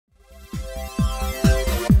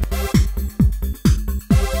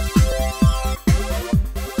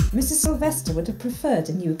Mrs. Sylvester would have preferred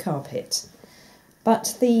a new carpet,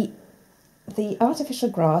 but the artificial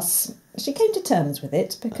grass, she came to terms with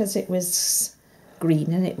it because it was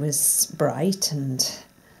green and it was bright, and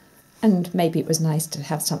maybe it was nice to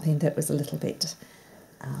have something that was a little bit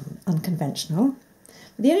unconventional.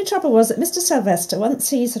 The only trouble was that Mr. Sylvester, once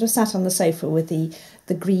he sort of sat on the sofa with the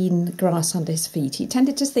green grass under his feet, he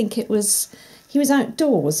tended to think he was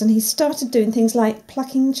outdoors, and he started doing things like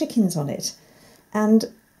plucking chickens on it. And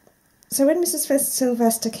so when Mrs.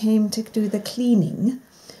 Sylvester came to do the cleaning,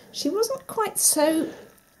 she wasn't quite so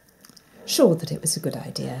sure that it was a good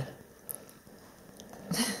idea.